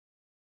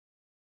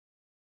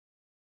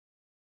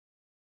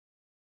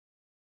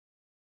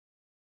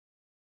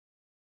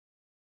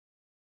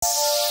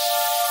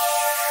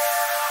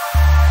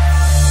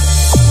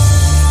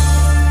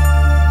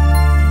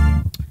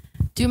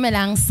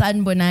Dumelang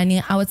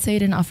Sanbonani. I would say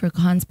it in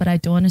Afrikaans, but I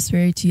don't want to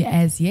swear it to you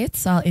as yet,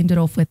 so I'll end it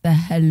off with a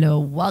hello.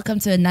 Welcome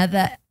to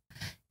another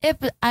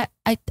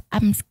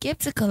I'm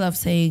skeptical of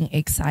saying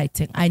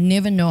exciting. I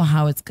never know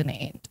how it's going to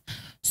end.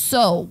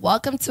 So,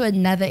 welcome to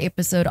another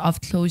episode of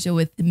Closure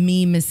with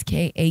me, Miss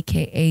K,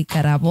 aka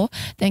Karabo.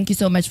 Thank you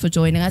so much for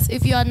joining us.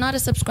 If you are not a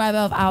subscriber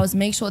of ours,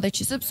 make sure that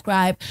you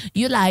subscribe,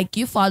 you like,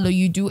 you follow,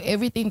 you do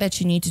everything that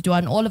you need to do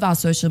on all of our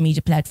social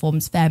media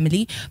platforms,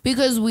 family,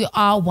 because we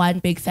are one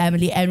big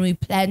family and we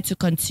plan to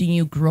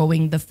continue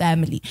growing the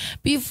family.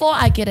 Before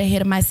I get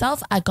ahead of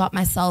myself, I got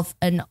myself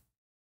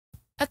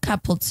a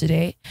couple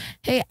today.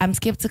 Hey, I'm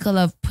skeptical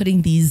of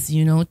putting these,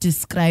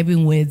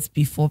 describing words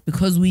before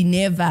because we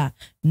never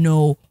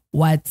know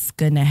what's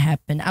gonna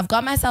happen. I've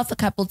got myself a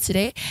couple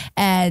today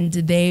and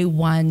they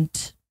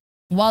want,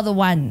 the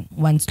one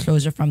wants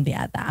closure from the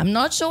other. I'm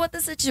not sure what the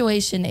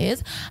situation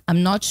is.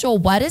 I'm not sure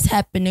what is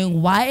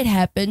happening, why it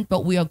happened,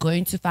 but we are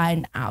going to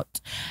find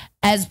out.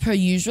 As per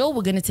usual,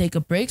 we're going to take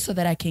a break so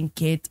that I can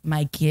get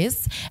my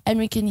guests and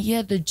we can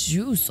hear the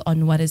juice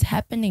on what is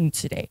happening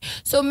today.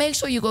 So make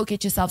sure you go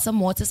get yourself some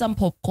water, some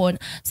popcorn,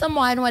 some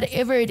wine,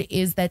 whatever it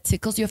is that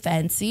tickles your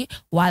fancy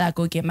while I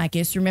go get my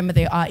guests. Remember,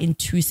 they are in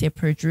 2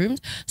 separate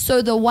rooms.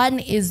 So the one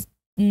is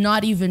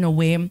not even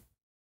aware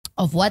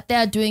of what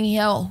they're doing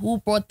here, who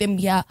brought them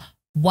here,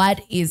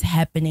 what is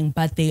happening,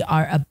 but they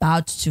are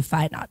about to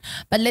find out.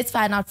 But let's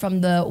find out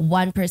from the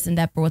one person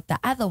that brought the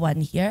other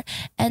one here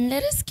and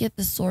let us get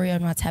the story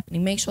on what's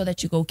happening. Make sure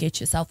that you go get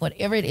yourself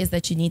whatever it is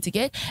that you need to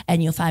get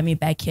and you'll find me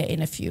back here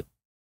in a few.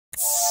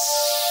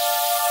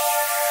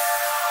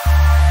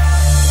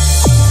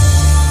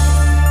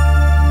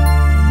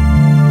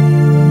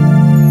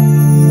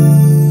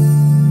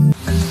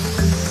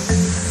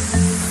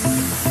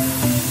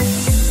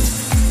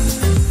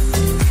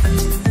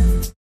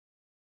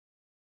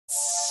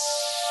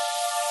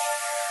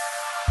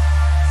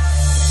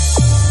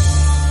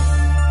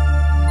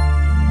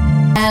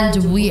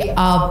 And we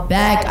are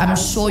back. I'm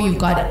sure you've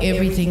got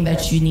everything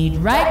that you need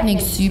right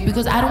next to you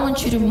because I don't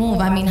want you to move.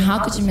 I mean, how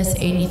could you miss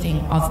anything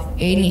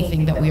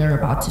that we are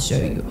about to show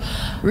you?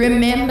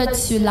 Remember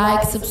to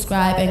like,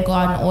 subscribe, and go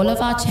on all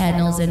of our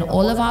channels and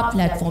all of our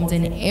platforms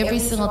and every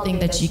single thing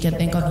that you can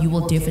think of. You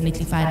will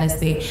definitely find us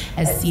there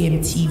as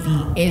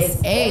CMTV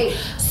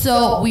SA.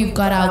 So we've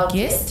got our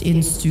guest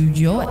in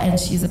studio and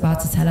she's about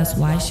to tell us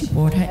why she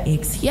brought her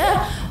ex here.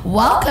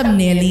 Welcome,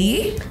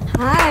 Nelly.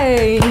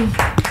 Hi.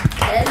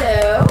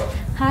 Hello.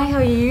 Hi, how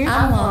are you?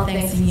 I'm well,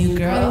 thanks to you,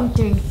 girl. I'm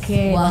doing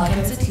good.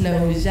 Welcome to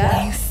Closure.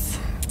 Yes.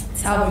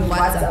 Tell me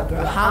what's up,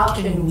 girl. How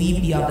can we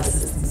be of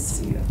assistance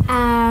to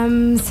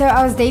you? So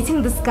I was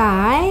dating this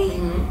guy,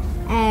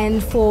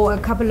 and for a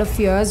couple of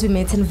years we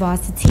met in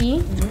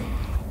varsity,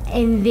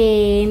 and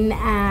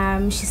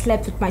then she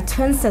slept with my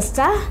twin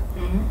sister,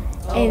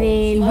 and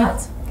then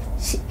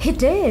he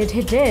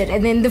did,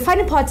 and then the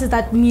funny part is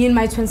that me and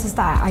my twin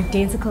sister are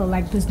identical.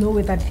 Like there's no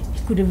way that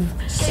he could have,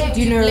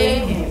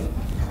 blame him?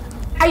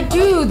 I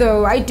do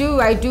though, I do,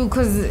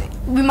 because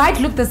we might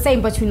look the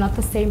same, but we're not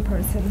the same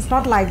person. It's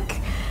not like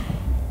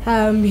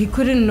he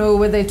couldn't know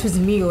whether it was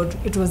me or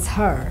it was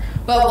her.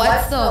 But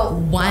what's the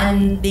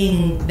one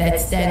thing that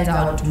stands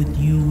out with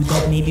you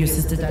that maybe your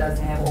sister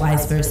doesn't have, or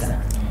vice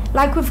versa?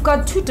 Like we've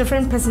got 2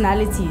 different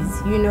personalities,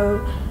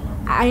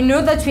 I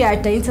know that we are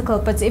identical,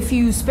 but if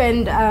you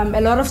spend a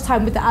lot of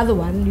time with the other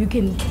one, you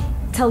can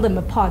tell them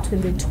apart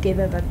when they're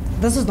together that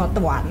this is not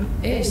the one.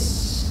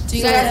 Ish. Do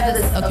you guys have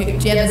this? Okay.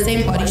 Do you have the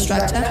same body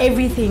structure?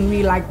 Everything,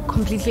 we like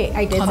completely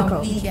identical.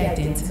 Completely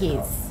identical.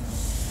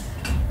 Yes.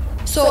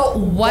 So,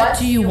 what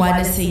do you want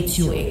to say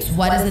to your ex?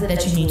 What is it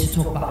that you need to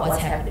talk about?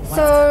 What's happening?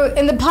 So,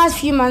 in the past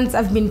few months,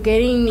 I've been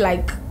getting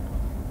like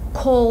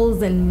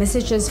calls and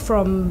messages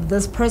from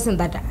this person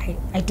that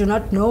I do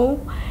not know.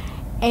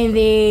 And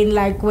then,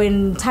 like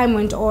when time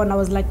went on, I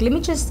was like, let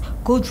me just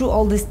go through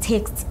all these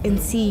texts and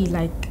see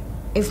like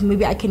if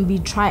maybe I can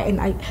try and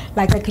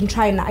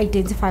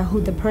identify who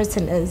the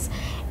person is.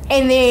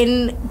 And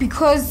then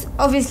because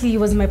obviously he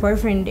was my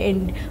boyfriend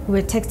and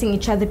we were texting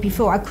each other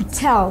before, I could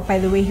tell by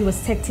the way he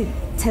was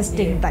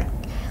testing like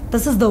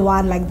this is the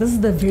one, like this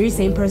is the very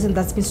same person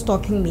that's been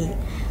stalking me.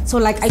 So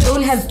like I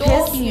don't have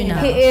stalking you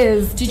now. He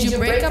is. Did you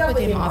break up with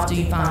him after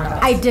you found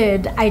out? I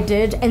did,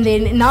 and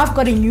then now I've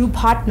got a new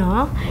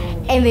partner,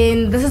 and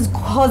then this is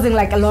causing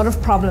like a lot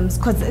of problems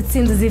because it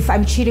seems as if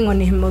I'm cheating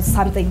on him or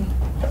something.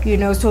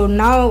 So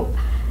now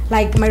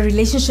like my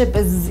relationship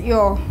is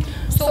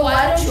So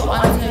why don't you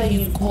answer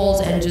his calls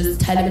and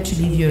just tell him to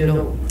leave you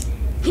alone?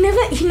 He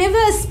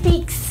never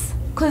speaks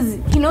because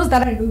he knows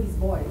that I know his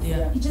voice.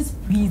 Yeah. He just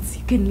breathes.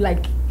 You can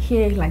like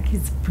hear like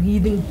he's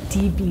breathing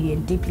deeply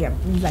and deeply.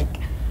 I'm like,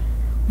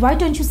 why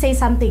don't you say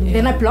something? Yeah.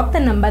 Then I block the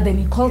number, then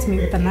he calls me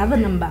with another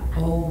number.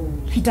 Oh.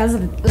 He does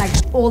it like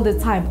all the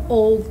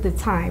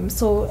time.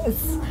 So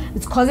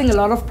it's causing a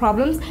lot of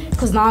problems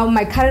because now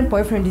my current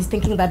boyfriend is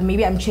thinking that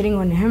maybe I'm cheating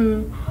on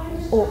him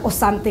or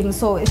something.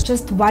 So it's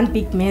just one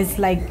big mess.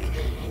 Like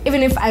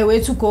even if I were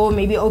to go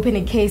maybe open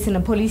a case in a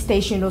police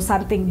station or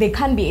something, they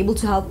can't be able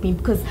to help me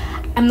because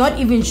I'm not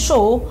even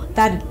sure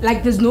that,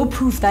 like, there's no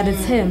proof that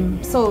it's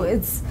him. So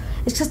it's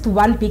just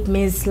one big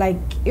mess, like,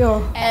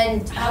 yo.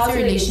 And how's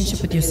your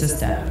relationship with your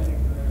sister?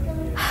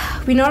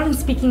 We're not on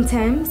speaking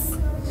terms.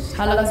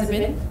 How long has it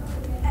been?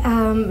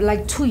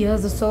 Like 2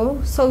 years or so.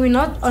 So we're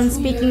not on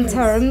speaking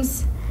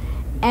terms.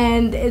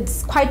 And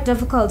it's quite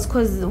difficult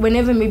because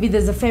whenever maybe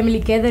there's a family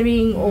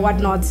gathering or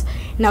whatnot,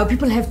 now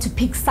people have to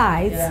pick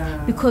sides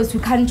because we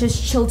can't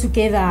just chill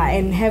together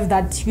and have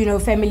that, you know,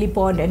 family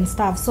bond and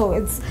stuff. So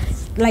it's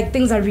like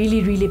things are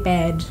really, really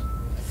bad.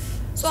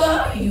 So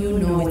how do you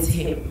know it's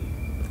him?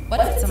 What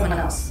if it's someone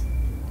else?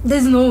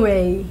 There's no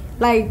way.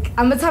 Like,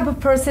 I'm the type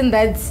of person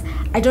that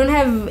I don't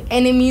have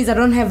enemies, I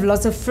don't have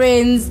lots of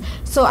friends.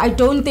 So I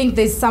don't think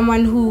there's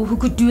someone who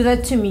could do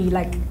that to me.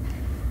 Like,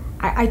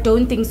 I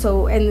don't think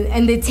so.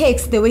 And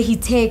the way he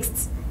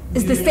texts,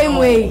 it's the same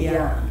way.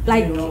 Yeah.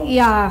 Like,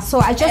 yeah. So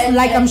I just,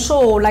 I'm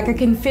sure, like, I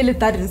can feel it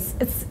that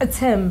it's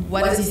him.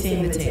 What does he say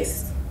in the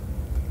text?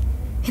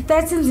 He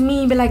threatens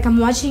me, but like, I'm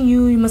watching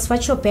you, you must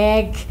watch your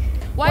back.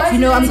 Why? You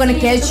know, I'm gonna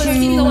get Because you.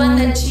 he's the one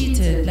that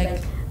cheated.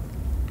 Like,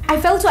 I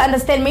fail to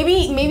understand.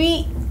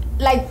 Maybe,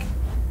 like,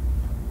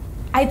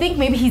 I think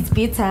maybe he's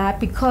bitter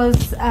because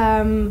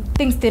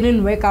things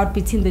didn't work out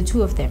between the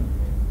two of them.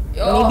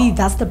 Maybe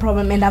that's the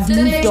problem, and I've moved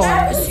on. Did they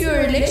try to pursue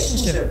a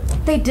relationship?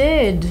 They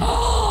did.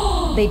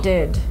 They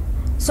did.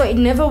 So it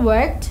never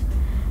worked.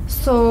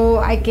 So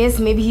I guess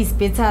maybe he's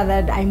bitter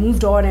that I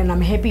moved on and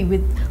I'm happy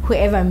with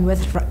whoever I'm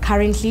with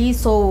currently.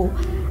 So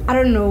I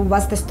don't know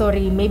what's the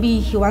story. Maybe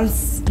he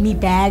wants me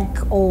back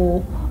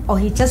or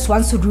he just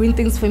wants to ruin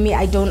things for me.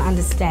 I don't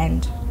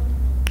understand.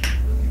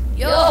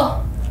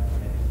 Yo.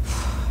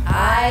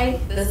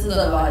 This is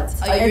a lot.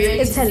 Are you ready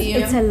to see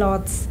him? It's a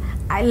lot.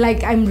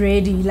 I'm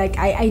ready. Like,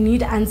 I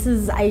need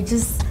answers.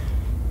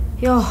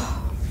 You're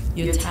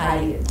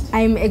tired.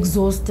 I'm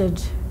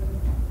exhausted.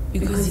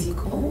 Because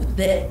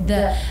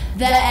the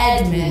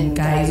admin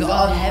guys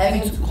are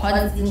having to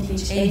constantly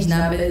change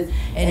numbers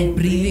and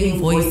breathing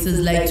voices.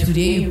 Like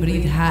today you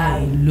breathe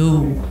high,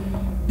 low,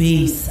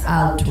 bass,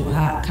 alto,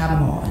 high.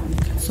 Come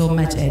on. So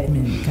much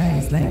admin,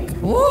 guys. Like,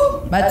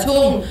 oh,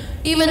 Batung.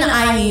 Even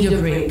I need a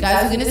break.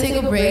 Guys, we're gonna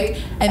take a break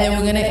and then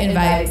we're gonna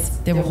invite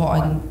Tebogo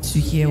on to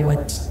hear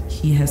what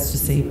he has to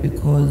say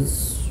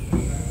because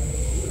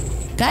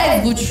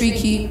guys, good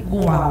tricky.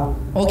 Wow.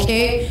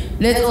 Okay?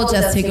 Let's all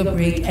just take a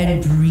break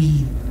and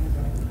breathe.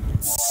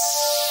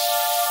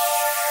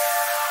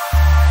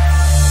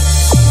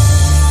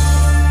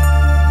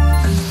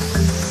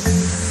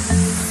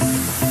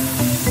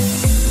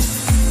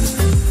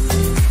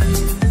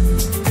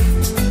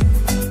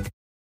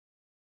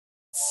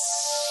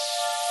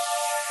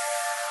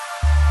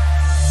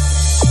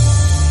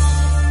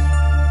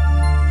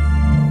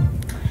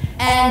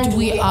 And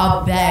we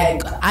are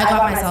back. I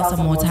got myself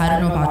some water. I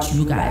don't know about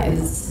you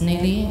guys.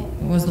 Nelly,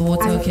 was the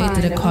water okay? Fine.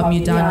 Did it calm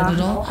you down a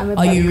little?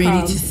 Are you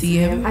ready to see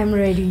him? I'm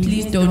ready.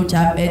 Please don't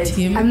jump at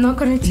him. I'm not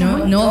gonna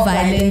jump. No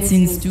violence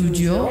in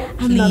studio.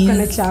 I'm not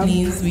gonna jump.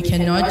 Please, we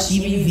cannot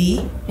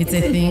GBV. It's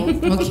a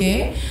thing,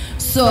 okay?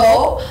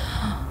 So,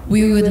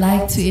 we would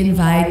like to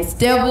invite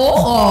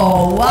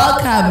Tebogo.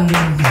 Welcome.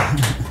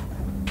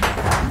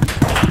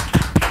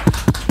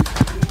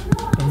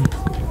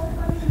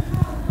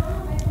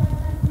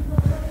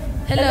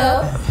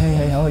 Hello.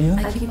 Hey, how are you?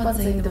 I keep on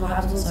saying Tebogo.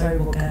 I'm so sorry,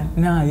 Bokang.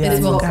 No, yeah,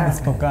 It's Bokang.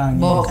 It's Bokang.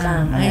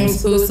 Bokang. I'm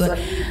so sorry.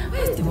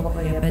 Where's Tebogo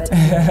here? But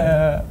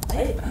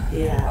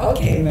yeah,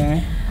 okay.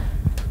 Nah.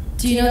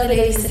 Do you know the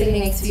lady sitting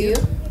next to you?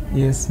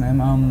 Yes,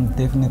 ma'am.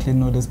 Definitely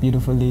know this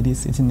beautiful lady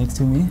sitting next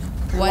to me.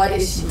 What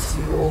is she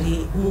to you? Or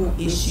who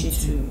is she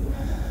to you?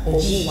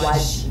 Or who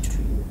was she to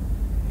you?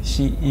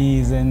 She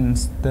is and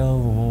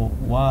still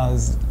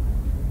was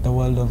the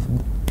world of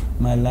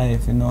my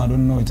life. You know, I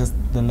don't know, just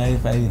the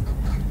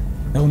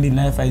only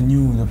life I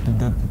knew.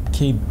 The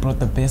kid brought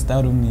the best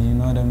out of me. You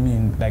know what I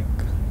mean? Like,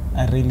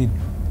 I really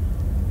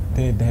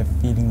did have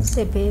feelings.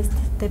 The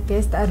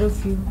best out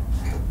of you.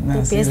 Nah, the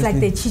best, seriously. like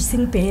the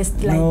cheating best.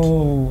 Like,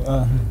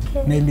 no,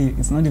 Nelly,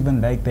 it's not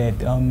even like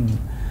that.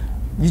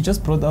 You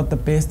just brought out the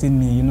best in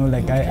me, you know,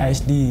 like okay.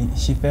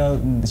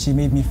 She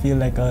made me feel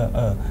like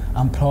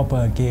I'm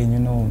proper again, you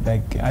know,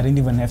 like I didn't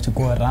even have to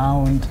go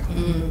around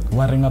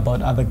worrying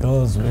about other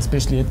girls,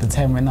 especially at the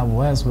time when I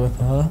was with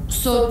her.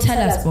 So tell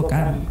us,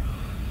 Bokang,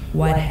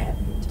 what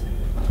happened?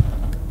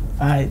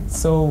 Alright,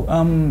 so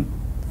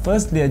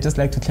firstly, I'd just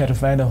like to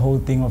clarify the whole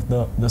thing of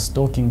the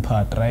stalking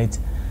part, right?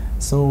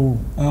 So,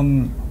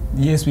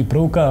 yes, we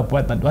broke up.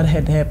 What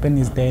had happened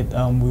is that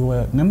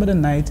remember the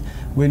night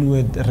when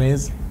we were at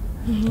Rez,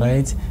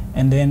 right?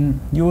 And then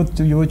you were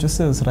with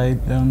yourselves, right?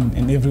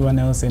 And everyone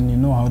else, and you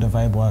know how the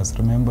vibe was,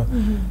 remember?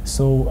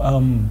 So,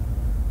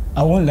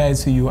 I won't lie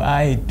to you,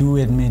 I do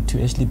admit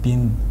to actually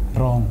being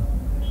wrong.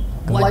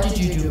 What did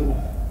you do?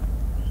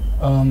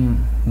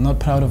 Not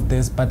proud of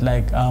this, but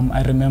like,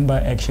 I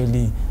remember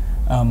actually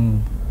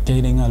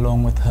getting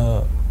along with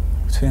her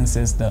twin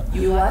sister.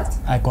 You what?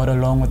 I got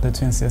along with the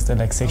twin sister,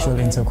 like sexual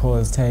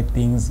intercourse type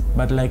things,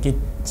 but like it.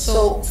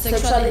 So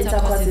sexual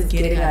intercourse is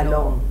getting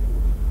along.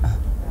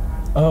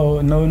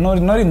 Oh no,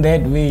 not in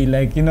that way.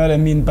 Like, you know what I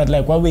mean. But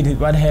like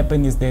what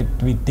happened is that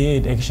we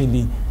did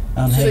actually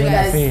have So you an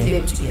guys affair.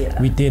 slept together.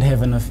 We did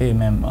have an affair,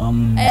 ma'am.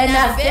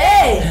 An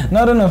affair.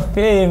 Not an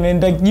affair, man.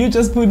 Like, you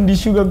just put the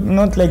sugar,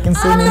 not like in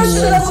so I'm many not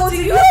words. sure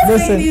you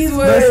saying these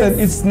words.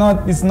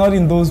 Listen, it's not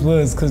in those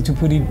words, because to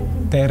put it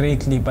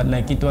directly, but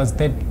like it was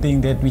that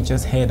thing that we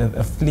just had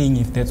a fling,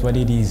 if that's what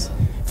it is,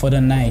 for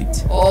the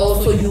night.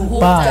 Oh, so you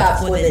hooked up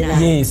for the night.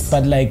 Yes,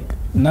 but like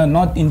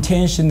not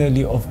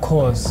intentionally, of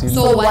course. You know?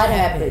 So what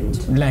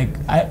happened? Like,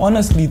 I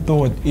honestly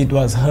thought it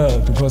was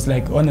her, because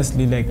like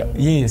honestly, like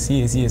yes.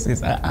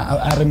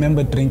 I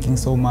remember drinking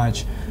so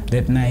much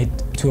that night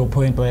to a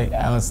point where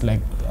I was like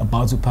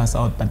about to pass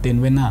out. But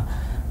then when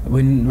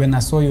I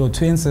saw your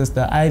twin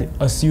sister, I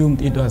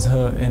assumed it was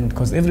her, and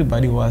because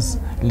everybody was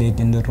late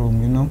in the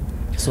room, you know,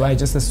 so I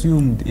just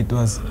assumed it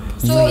was.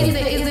 So you.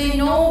 is there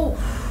no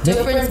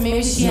difference?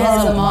 Maybe she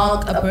has a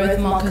mark, a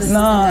birthmark.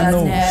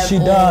 No, she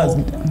does.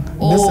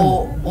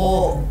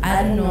 Or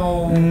I don't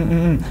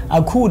know.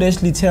 I could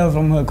actually tell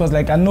from her, because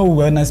like I know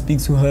when I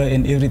speak to her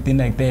and everything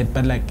like that,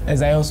 but like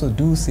as I also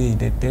do say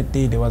that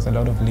day there was a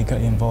lot of liquor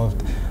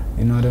involved.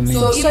 You know what I mean?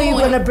 So you're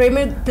gonna blame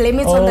it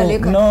on the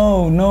liquor?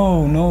 No,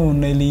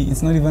 Nelly.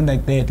 It's not even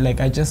like that. Like,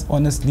 I just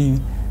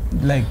honestly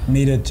like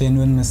made a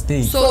genuine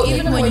mistake. So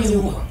even when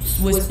you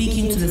were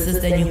speaking to the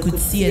sister and you could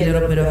see a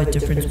little bit of a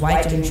difference,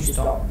 why didn't you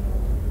stop?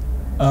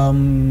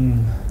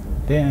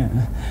 Yeah,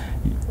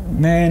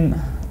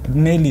 man,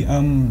 Nelly.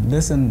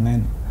 Listen,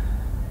 man.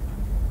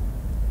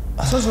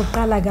 It's not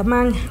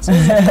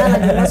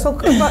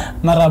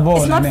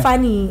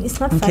funny. It's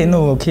not funny. Okay,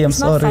 no, okay, I'm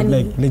sorry.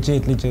 Funny. Like,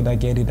 legit, I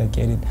get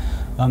it.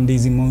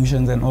 There's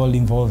emotions and all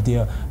involved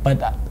here.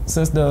 But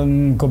sister,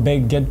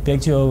 get back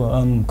to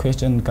your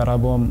question,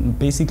 Karabo.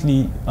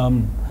 Basically,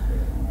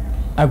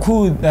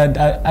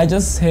 I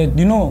just had,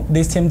 you know,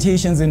 there's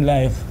temptations in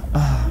life.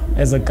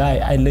 As a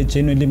guy, I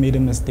genuinely made a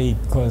mistake,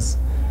 because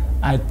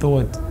I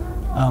thought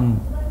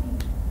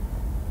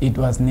it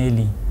was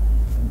Nelly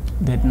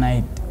that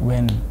night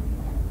when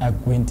I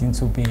went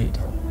into bed.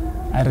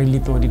 I really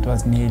thought it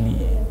was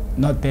Nelly.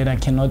 Not that I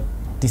cannot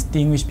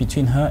distinguish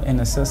between her and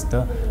a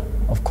sister,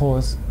 of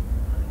course,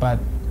 but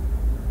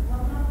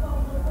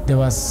there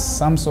was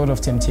some sort of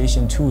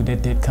temptation too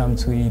that did come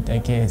to it, I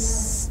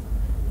guess,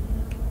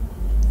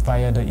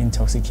 via the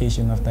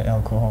intoxication of the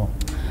alcohol.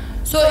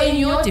 So in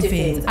your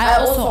defense, I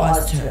also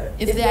asked her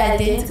if they're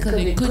identical,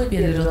 it could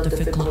be a little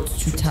difficult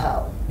to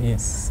tell.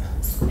 Yes.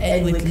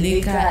 And with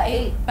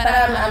liquor, but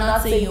I'm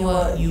not saying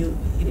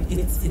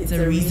it's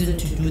a reason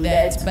to do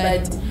that,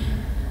 but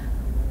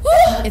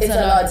it's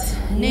a lot.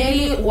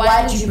 Nelly,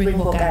 why did you bring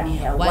Bokani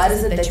here? What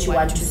is it that you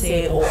want to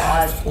say or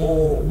ask,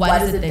 or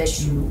what is it that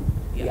you...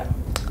 Yeah.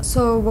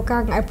 So,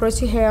 Bokang, I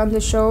brought you here on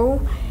the show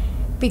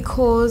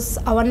because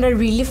I want to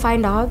really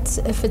find out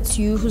if it's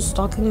you who's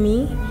stalking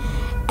me.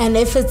 And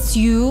if it's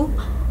you,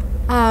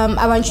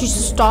 I want you to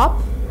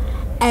stop.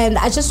 And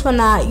I just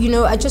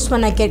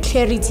wanna get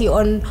clarity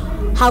on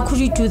how could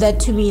you do that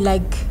to me,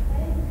 like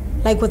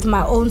with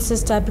my own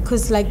sister,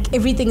 because like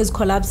everything is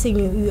collapsing,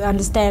 you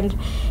understand?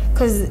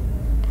 Because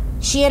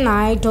she and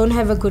I don't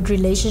have a good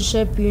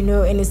relationship, you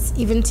know, and it's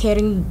even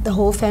tearing the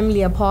whole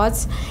family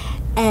apart.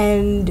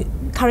 And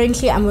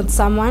currently I'm with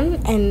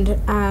someone,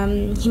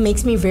 and he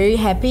makes me very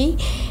happy.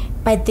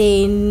 But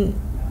then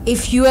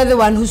if you are the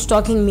one who's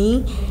stalking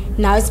me,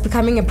 now it's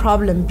becoming a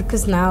problem,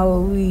 because now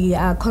we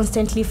are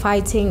constantly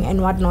fighting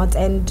and whatnot,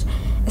 and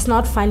it's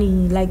not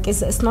funny, like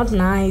it's not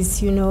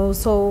nice, you know.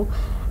 So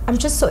I'm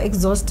just so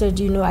exhausted,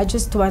 you know. I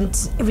just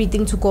want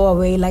everything to go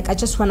away. Like, I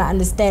just want to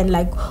understand,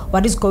 like,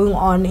 what is going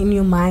on in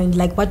your mind.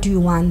 Like, what do you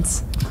want?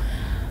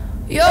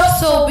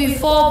 So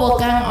before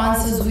Bokang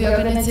answers, we are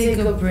going to take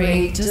a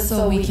break just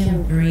so we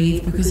can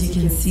breathe, because you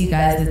can see,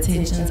 guys, the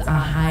tensions are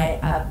high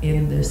up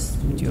in the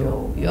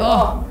studio.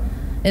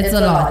 It's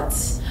a lot.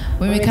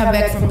 When we come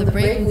back from the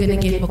break, we're going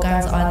to get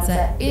Bokang's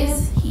answer.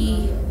 Is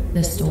he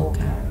the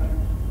stalker?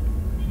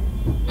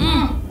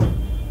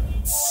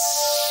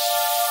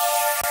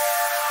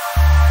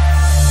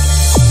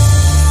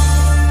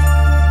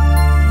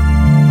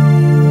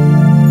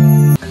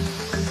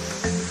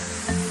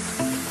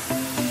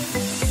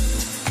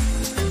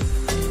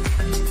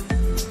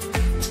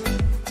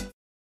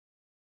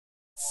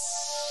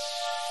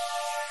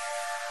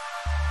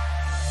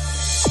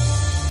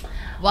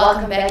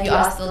 Welcome back. You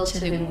are still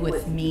chilling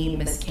with me,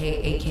 Miss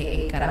K,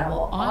 aka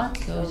Karabo, on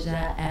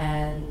Closure,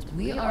 and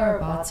we are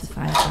about to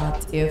find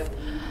out if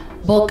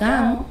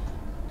Bokang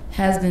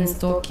has been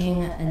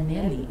stalking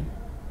Nelly.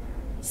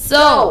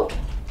 So,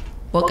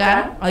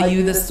 Bokang, are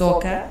you the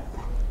stalker?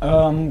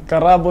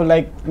 Karabo,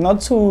 like,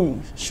 not to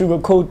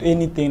sugarcoat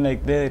anything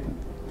like that,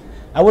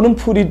 I wouldn't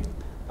put it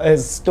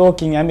as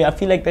stalking. I mean, I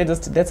feel like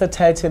that's a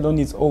title on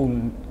its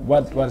own.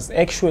 What was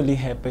actually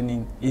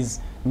happening is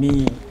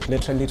me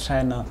literally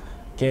trying to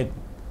get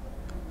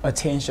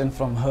attention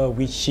from her,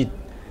 which she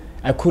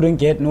I couldn't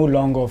get no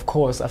longer, of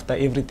course, after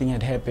everything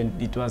had happened.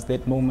 It was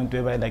that moment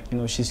where, like,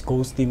 she's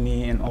ghosting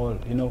me and all,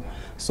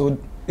 So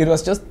it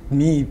was just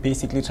me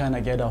basically trying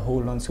to get a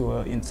hold onto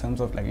her in terms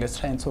of, like, let's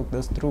try and talk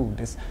this through.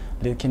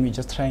 Can we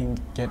just try and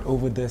get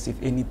over this,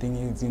 if anything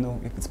is,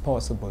 if it's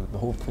possible,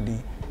 hopefully,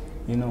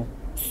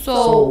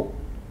 So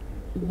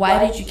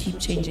why did you keep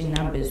changing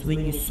numbers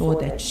when you saw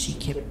that she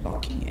kept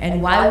blocking you?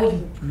 And why were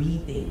you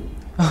breathing?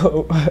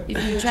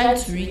 If you're trying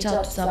to reach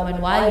out to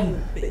someone, why are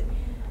you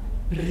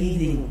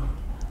breathing?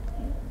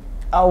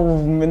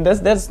 Oh, man,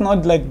 that's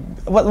not like.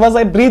 Was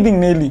I breathing,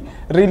 Nelly?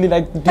 Really,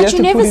 like. But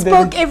you never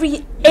spoke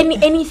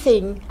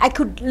anything. I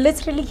could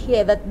literally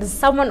hear that there's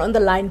someone on the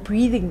line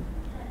breathing.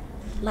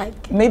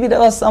 Like. Maybe there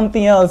was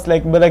something else,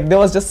 like, but like there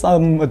was just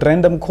some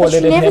random call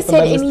that happened. You never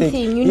said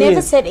anything. You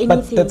never said anything.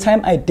 But the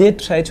time I did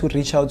try to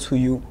reach out to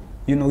you,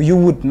 you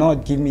would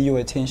not give me your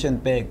attention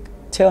back.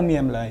 Tell me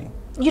I'm lying.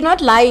 You're not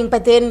lying,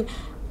 but then,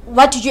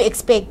 what did you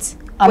expect?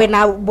 When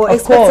I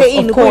was of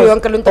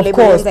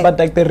course, but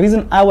like the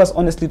reason I was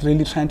honestly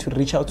really trying to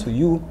reach out to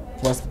you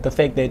was the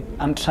fact that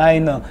I'm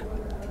trying to,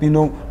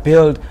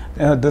 build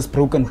this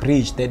broken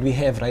bridge that we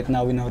have right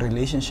now in our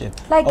relationship.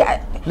 Like,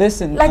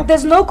 listen, like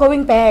there's no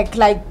going back.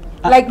 Like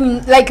right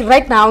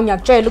now, like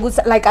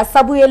a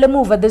sabuyele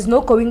move. There's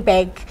no going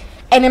back.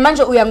 And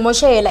imagine uyang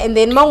moshela, and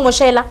then mong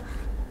moshela.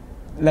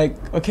 Like,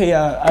 okay,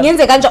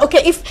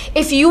 okay,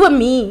 if you were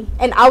me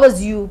and I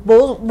was you,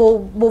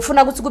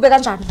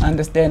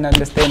 understand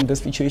the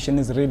situation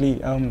is really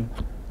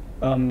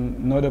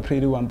not a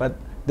pretty one, but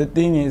the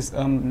thing is,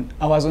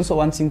 I was also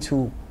wanting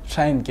to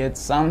try and get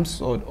some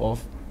sort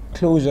of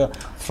closure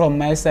from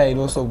my side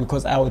also,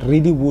 because I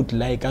really would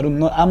like, I'm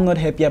not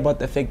happy about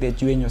the fact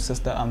that you and your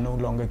sister are no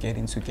longer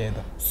getting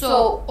together.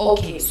 So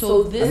okay,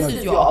 so this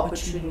is your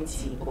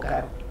opportunity,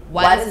 okay?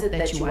 What is it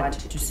that you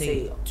wanted to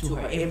say to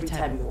her every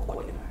time you were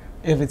calling her?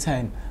 Every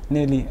time,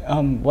 Nelly,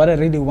 what I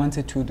really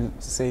wanted to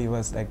say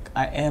was, like,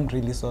 I am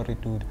really sorry,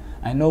 dude.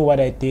 I know what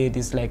I did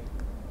is, like,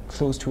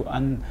 close to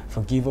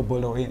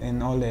unforgivable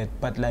and all that,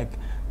 but, like,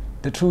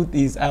 the truth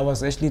is I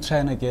was actually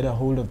trying to get a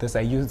hold of this.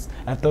 I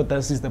thought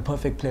this is the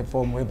perfect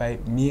platform whereby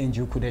me and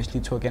you could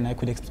actually talk and I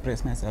could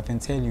express myself and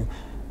tell you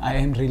I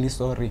am really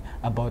sorry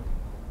about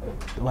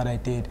what I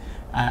did.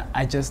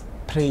 I just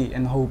pray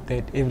and hope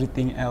that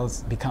everything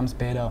else becomes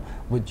better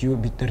with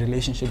the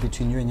relationship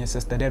between you and your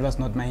sister. That was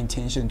not my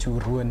intention to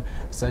ruin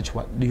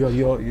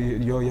your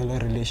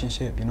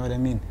relationship, you know what I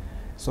mean?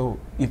 So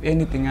if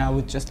anything, I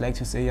would just like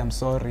to say I'm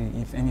sorry.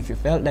 If you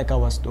felt like I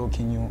was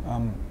stalking you,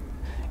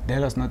 that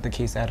was not the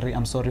case.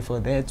 I'm sorry for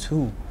that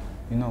too,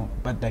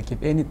 but like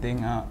if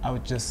anything, I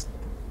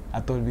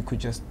thought we could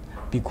just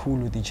be cool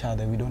with each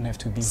other. We don't have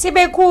to be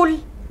cool.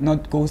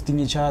 Not ghosting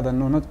each other.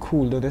 No, not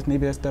cool though.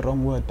 Maybe that's the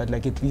wrong word, but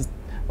like at least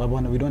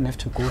we don't have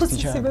to ghost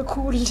each other.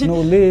 Cool.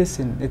 No,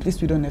 listen. At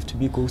least we don't have to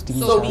be ghosting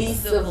each other. So be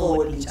civil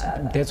with each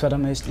other. That's what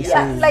I'm actually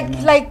saying.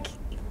 Like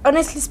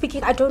honestly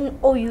speaking, I don't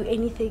owe you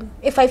anything.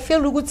 If I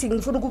feel it's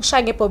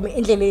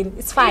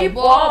fine.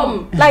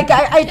 Like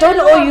I don't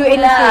owe you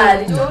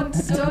anything.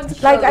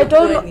 Don't like I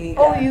don't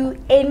owe you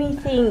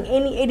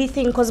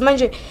anything. Because man,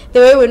 the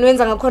way when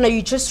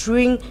you just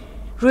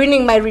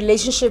ruining my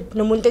relationship.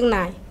 No munting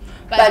nai.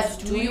 But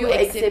do you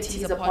accept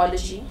his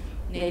apology,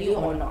 Nelly,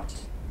 or not?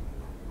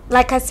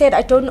 Like I said,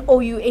 I don't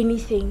owe you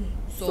anything.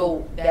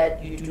 So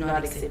that you do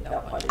not accept the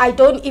apology? I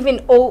don't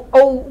even owe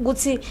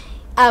Gutsi.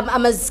 I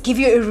must give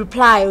you a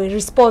reply or a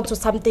response or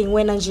something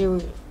when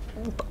you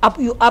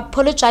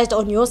apologized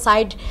on your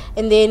side,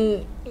 and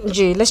then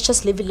let's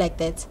just leave it like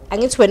that.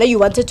 And it's when you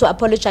wanted to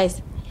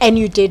apologize and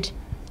you did.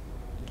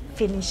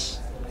 Finish.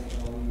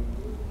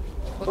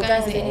 Okay,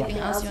 is there anything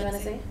else you want to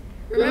say?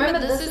 Remember,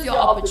 this is your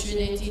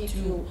opportunity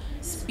to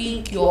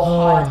speak your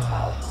heart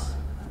out.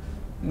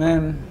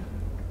 Man,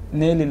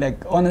 Nelly,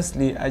 like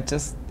honestly, I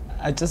just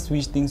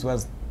wish things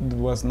was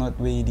not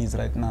where it is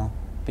right now.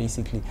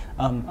 Basically,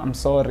 I'm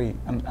sorry.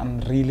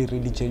 I'm really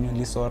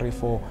genuinely sorry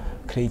for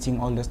creating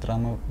all this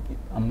drama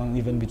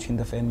even between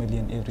the family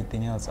and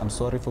everything else. I'm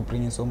sorry for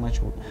bringing so much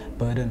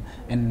burden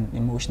and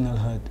emotional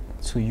hurt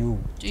to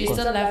you. Do you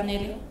still love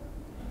Nelly?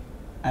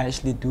 I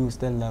actually do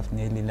still love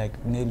Nelly.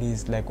 Like Nelly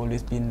is like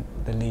always been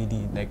the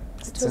lady. Like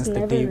since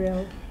the day.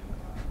 Real.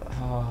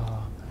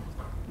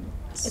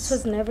 It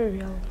was never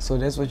real. So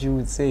that's what you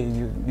would say.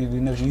 You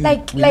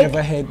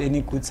never had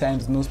any good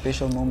times, no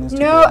special moments. No,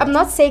 together. I'm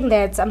not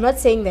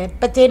saying that.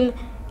 But then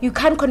you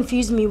can't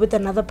confuse me with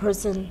another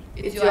person.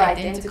 It's your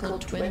identical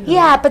twin.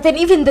 Yeah, but then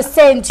even the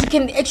sense, you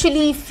can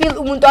actually feel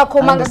umuntu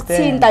wakho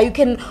mangakuthinta. You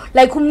can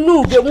like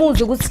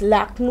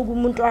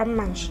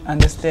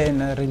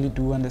understand. I really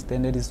do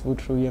understand. That is so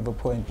true. You have a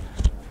point.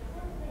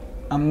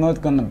 I'm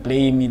not gonna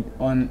blame it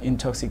on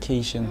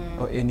intoxication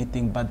or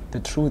anything, but the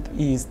truth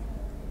is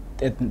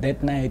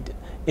that night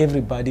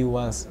everybody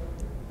was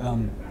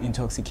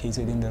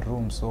intoxicated in the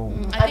room. So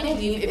I think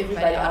leave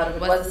everybody out of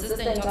it. Was the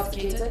sister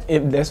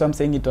intoxicated? That's what I'm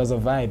saying. It was a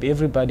vibe.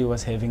 Everybody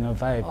was having a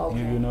vibe. Okay.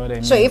 You know what I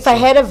mean? So if I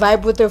had a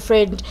vibe with a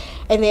friend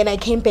and then I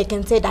came back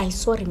and said, "I'm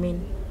sorry,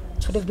 man,"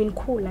 it would have been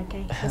cool. Like,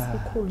 let's be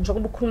cool.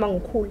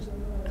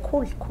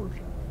 Cool.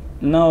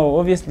 No,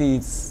 obviously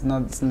it's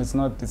not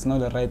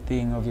the right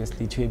thing,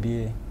 obviously, to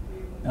be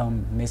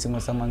messing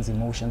with someone's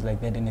emotions like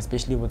that, and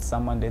especially with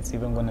someone that's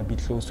even gonna be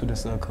close to the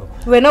circle.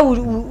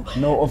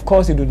 No, of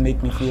course it would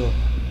make me feel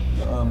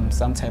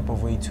some type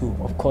of way too.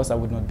 Of course I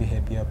would not be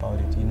happy about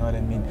it, you know what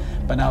I mean?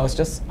 But I was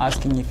just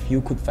asking if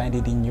you could find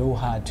it in your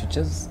heart to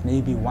just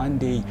maybe one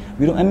day,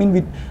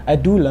 I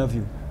do love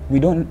you. We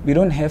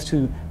don't have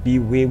to be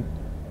way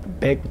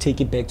back,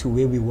 take it back to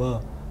where we were,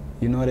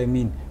 you know what I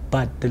mean?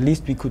 But the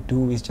least we could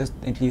do is just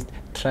at least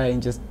try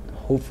and just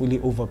hopefully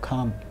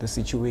overcome the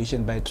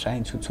situation by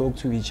trying to talk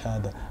to each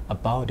other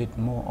about it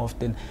more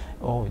often,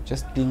 or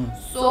just being.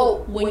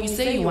 So when you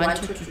say you want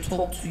her to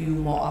talk to you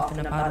more often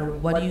about it,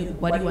 what do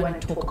you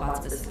want to talk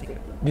about specifically?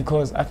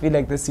 Because I feel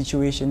like the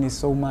situation is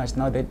so much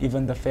now that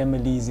even the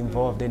family is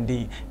involved and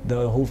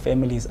the whole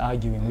family is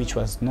arguing, which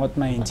was not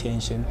my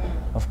intention,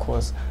 of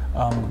course.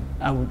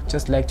 I would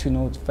just like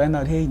to find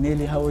out, hey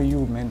Nelly, how are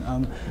you, man?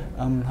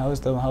 How's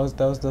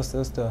the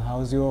sister?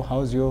 How's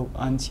your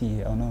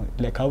auntie? I don't know,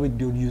 like how we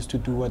used to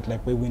do what,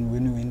 like when we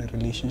were in a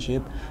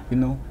relationship,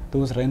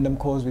 those random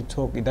calls we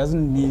talk. It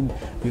doesn't mean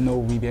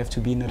we have to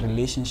be in a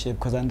relationship,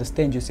 because I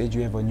understand you said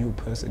you have a new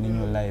person in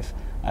your life.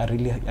 I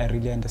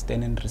really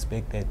understand and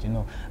respect that,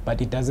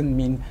 but it doesn't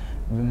mean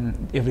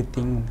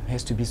everything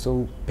has to be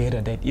so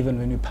better that even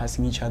when we're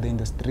passing each other in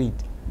the street,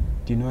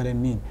 do you know what I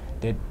mean?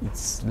 That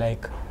it's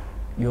like,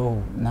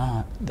 yo,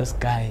 nah, this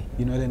guy,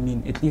 you know what I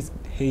mean? At least,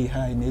 hey,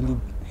 hi, Nelly,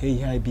 hey,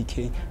 hi,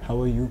 BK,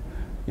 how are you?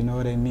 You know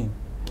what I mean?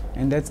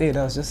 And that's it.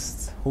 I was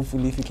just,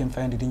 hopefully, if you can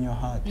find it in your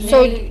heart.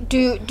 So,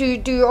 do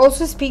you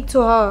also speak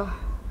to her?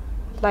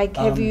 Like,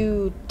 did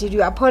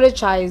you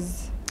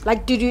apologize?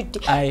 Like, did you?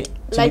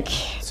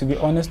 To be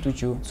honest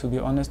with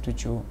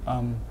you,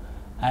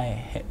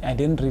 I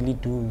didn't really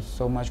do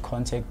so much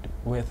contact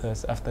with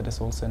us after this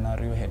whole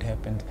scenario had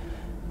happened,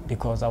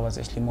 because I was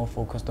actually more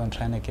focused on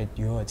trying to get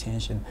your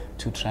attention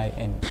to try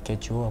and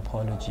get your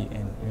apology,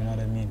 and you know what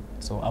I mean.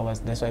 So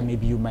that's why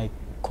maybe you might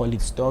call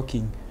it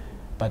stalking,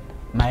 but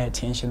my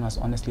attention was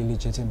honestly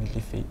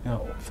legitimately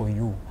for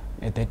you.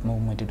 At that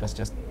moment, it was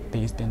just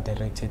based and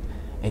directed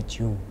at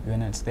you. You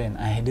understand?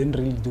 I didn't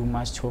really do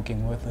much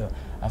talking with her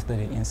after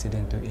the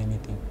incident or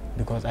anything,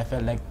 because I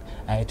felt like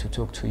I had to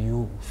talk to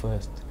you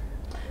first.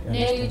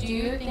 Nelly, do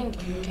you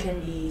think you can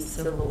be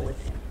civil with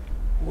him?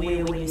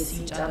 Where when you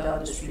see each other on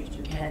the street,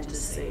 you can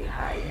just say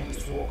hi and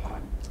just walk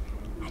on?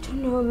 I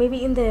don't know,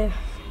 maybe in the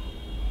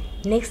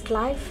next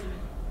life,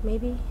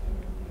 maybe.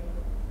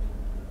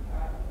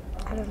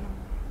 I don't know.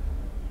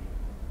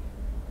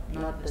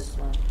 Not this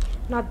one.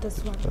 Not this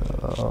one.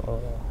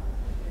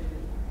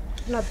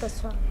 Not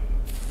this one.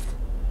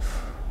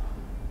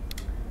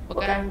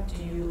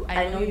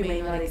 I know you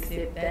may not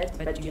accept that,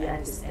 but do you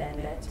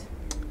understand that?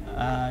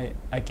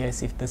 I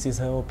guess if this is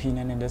her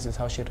opinion and this is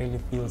how she really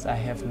feels, I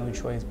have no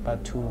choice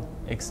but to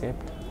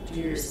accept. Do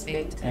you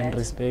respect and that?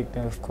 Respect,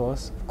 and of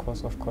course.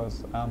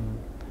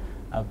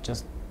 I'll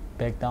just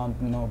back down,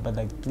 but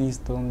like, please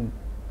don't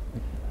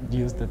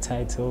use the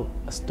title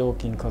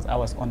stalking, because I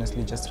was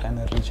honestly just trying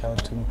to reach out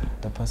to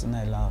the person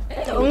I love.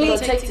 Only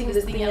protecting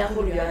this thing, you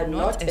are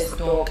not a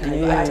stalker,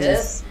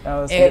 yes,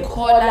 but a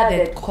caller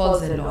that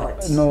calls a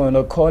lot. No,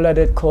 a caller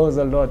that calls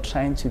a lot,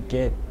 trying to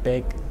get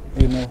back,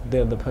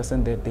 the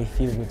person that they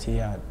feel with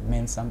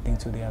meant something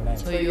to their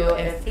life. So you're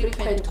a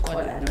frequent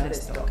caller, not a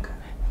stalker.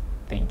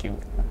 Thank you.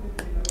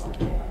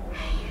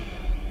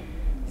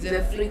 He's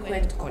a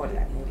frequent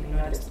caller,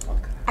 not a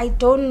stalker. I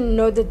don't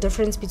know the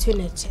difference between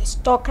a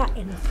stalker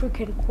and a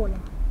frequent caller.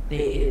 There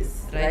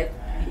is, right?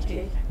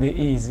 Okay. There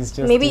is. It's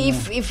just maybe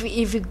if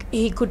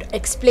he could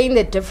explain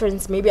the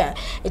difference, maybe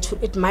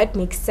it might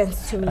make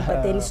sense to me.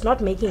 But then it's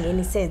not making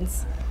any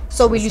sense.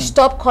 So will you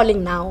stop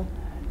calling now?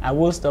 I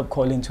will stop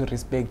calling to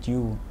respect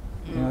you,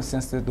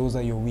 since those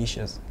are your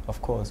wishes,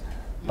 of course.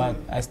 But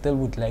I still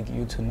would like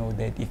you to know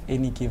that if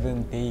any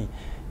given day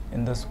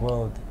in this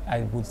world,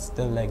 I would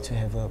still like to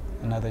have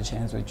another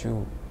chance with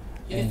you.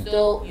 You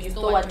still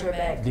want her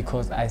back?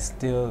 Because I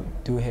still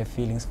do have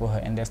feelings for her,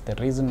 and that's the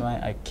reason why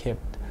I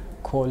kept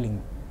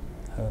calling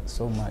her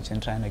so much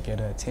and trying to get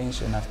her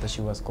attention after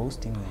she was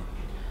ghosting me.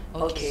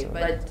 Okay, so,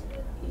 but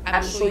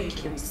I'm sure you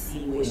can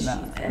see where she's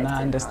at.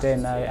 I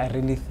understand. I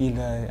really feel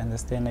her. I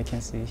understand. I can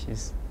see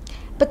she's.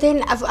 But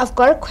then I've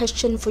got a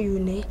question for you,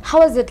 Ne. How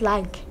was it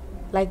like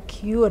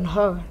you and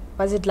her?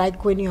 Was it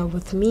like when you were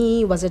with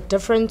me? Was it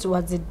different?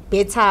 Was it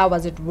better?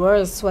 Was it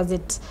worse? Was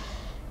it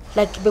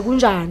like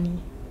begunjani?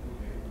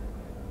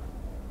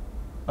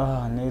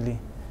 Oh, Nelly.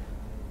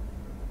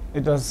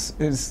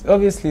 It's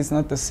obviously it's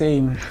not the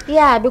same.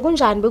 Yeah,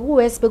 begunjani,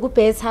 begu-worse,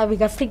 begu-better, we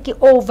got freaky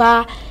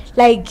over,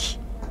 like.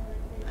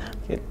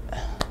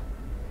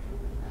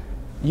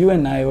 You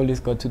and I always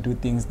got to do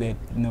things that,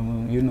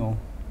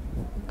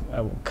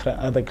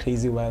 other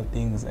crazy wild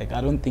things. Like, I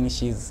don't think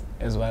she's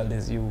as wild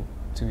as you,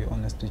 to be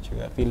honest with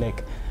you. I feel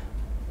like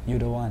you're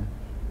the one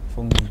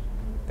for me.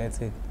 That's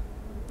it.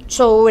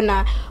 So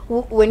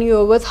when you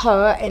were with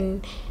her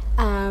and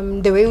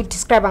the way you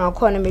describe her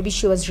corner, maybe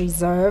she was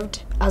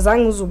reserved. As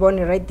long as you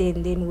born right there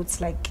and then it's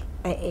like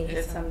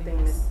there's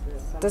something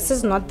this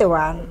is not the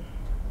one.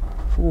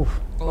 Oof.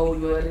 Oh,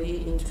 you're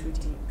already in too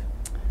deep.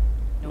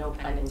 No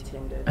pun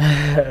intended.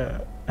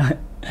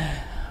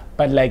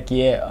 But like,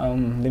 yeah,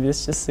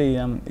 let's just say,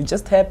 it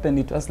just happened.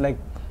 It was like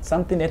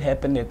something that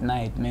happened at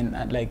night, man.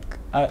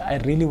 I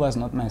really was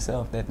not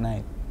myself that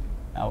night.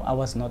 I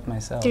was not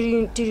myself.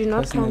 Did you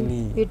not come?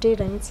 Personally. You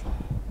didn't.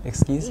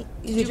 Excuse?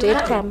 You did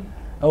come.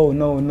 Oh,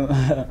 no.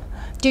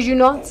 Did you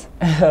not?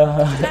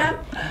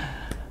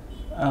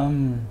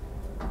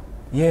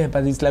 Yeah,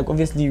 but it's like,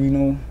 obviously, we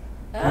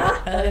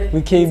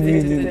came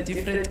It's a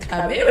different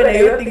coming. When I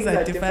hear things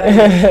are different,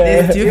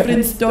 there's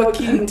different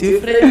stalking,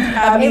 different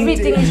coming.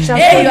 Everything is just.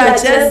 Hey, you are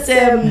just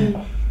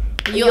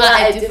you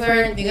are a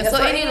different thing.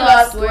 So any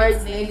last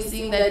words, maybe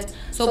seeing that.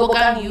 So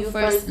Bokang, you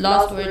first,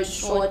 last word,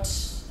 short.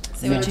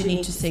 Say what you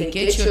need to say.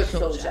 Get your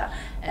closure,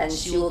 and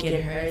she will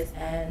get hers,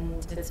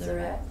 and it's a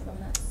wrap from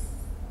us.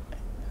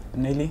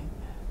 Nelly,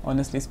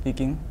 honestly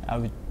speaking, I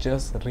would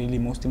just really,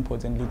 most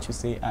importantly, to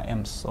say I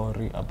am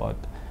sorry about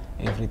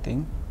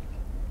everything.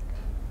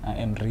 I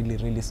am really,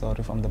 really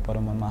sorry from the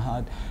bottom of my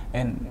heart.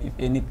 And if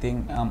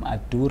anything, I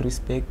do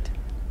respect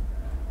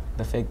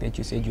the fact that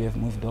you said you have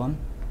moved on.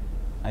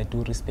 I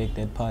do respect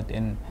that part.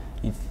 And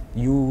if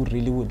you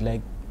really would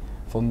like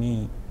for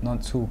me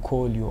not to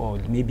call you, or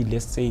maybe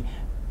let's say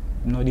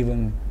not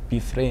even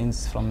be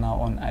friends from now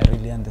on, I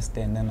really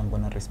understand, and I'm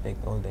going to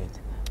respect all that.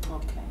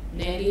 Okay.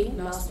 Nelly,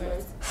 last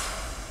words.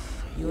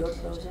 Your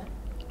closure.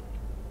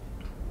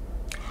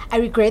 I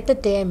regret the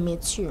day I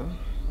met you.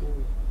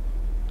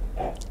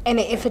 And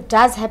if it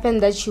does happen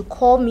that you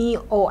call me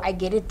or I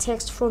get a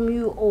text from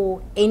you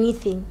or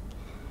anything,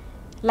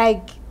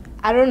 like,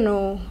 I don't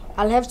know,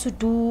 I'll have to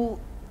do,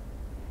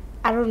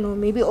 I don't know,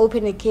 maybe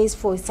open a case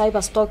for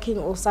cyber stalking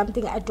or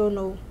something, I don't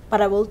know.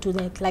 But I will do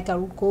that. Like, I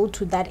will go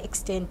to that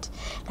extent.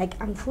 Like,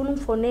 I'm phoning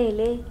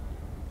phonele,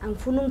 I'm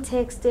phoning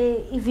text,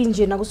 even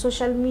nje na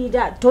social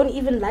media. Don't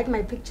even like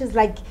my pictures.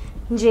 Like,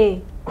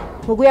 nje,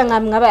 ngokuya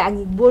ngami ngabe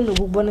angikuboni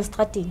ukubona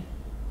estradini.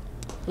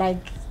 Like,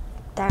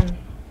 done.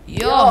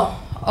 Yo,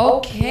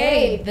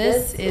 okay,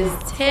 this is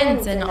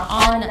tense, and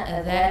on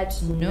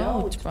that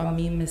note from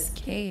me, Miss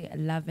K,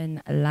 Love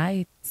and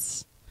Light.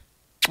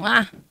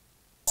 Mwah.